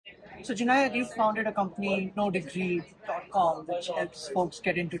So, Jonaed, you founded a company, nodegree.com, which helps folks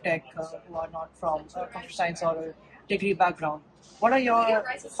get into tech who are not from a computer science or a degree background. What are your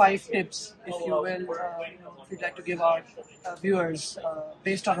 5 tips, if you will, if you'd like to give our viewers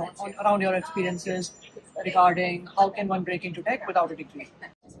based on around your experiences regarding how can one break into tech without a degree?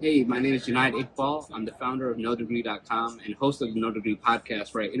 Hey, my name is Jonaed Iqbal. I'm the founder of nodegree.com and host of the No Degree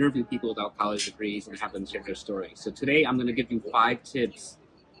podcast, where I interview people without college degrees and have them share their story. So today I'm going to give you 5 tips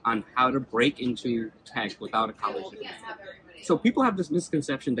on how to break into tech without a college degree. So people have this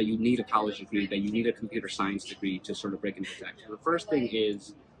misconception that you need a college degree, that you need a computer science degree to sort of break into tech. So the first thing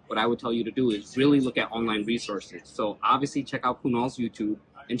is, what I would tell you to do is really look at online resources. So obviously check out Kunal's YouTube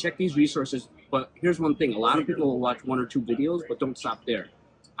and check these resources. But here's one thing, a lot of people will watch 1 or 2 videos, but don't stop there.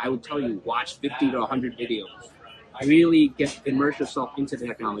 I would tell you, watch 50 to 100 videos. Really immerse yourself into the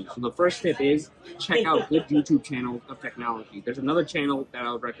technology. So the first tip is check out good YouTube channels of technology. There's another channel that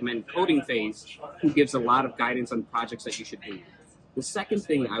I would recommend, Coding Phase, who gives a lot of guidance on projects that you should do. The second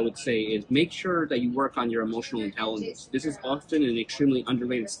thing I would say is make sure that you work on your emotional intelligence. This is often an extremely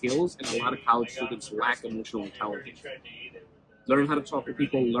underrated skill, and a lot of college students lack emotional intelligence. Learn how to talk to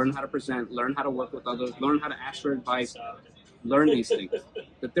people, learn how to present, learn how to work with others, learn how to ask for advice, learn these things.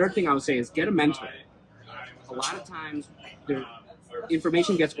 The third thing I would say is get a mentor. A lot of times,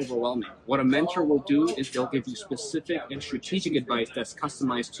 information gets overwhelming. What a mentor will do is they'll give you specific and strategic advice that's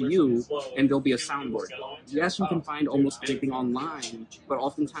customized to you, and there'll be a soundboard. Yes, you can find almost anything online, but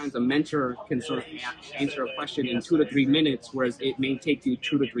oftentimes a mentor can sort of answer a question in 2 to 3 minutes, whereas it may take you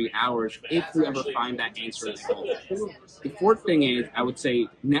 2 to 3 hours if you ever find that answer at all. The fourth thing is, I would say,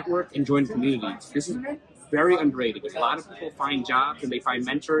 network and join communities. This is very underrated. A lot of people find jobs and they find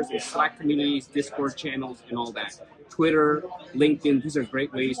mentors in Slack communities, Discord channels, and all that. Twitter, LinkedIn, these are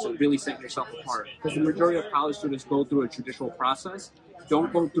great ways to really set yourself apart. Because the majority of college students go through a traditional process.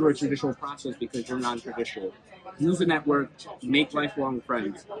 Don't go through a traditional process because you're non-traditional. Use a network, make lifelong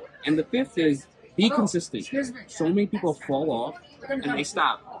friends. And the fifth is be consistent. So many people fall off and they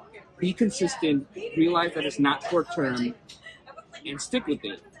stop. Be consistent, realize that it's not short term, and stick with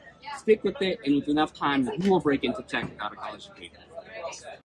it. Stick with it, and with enough time, you will break into tech without a college degree.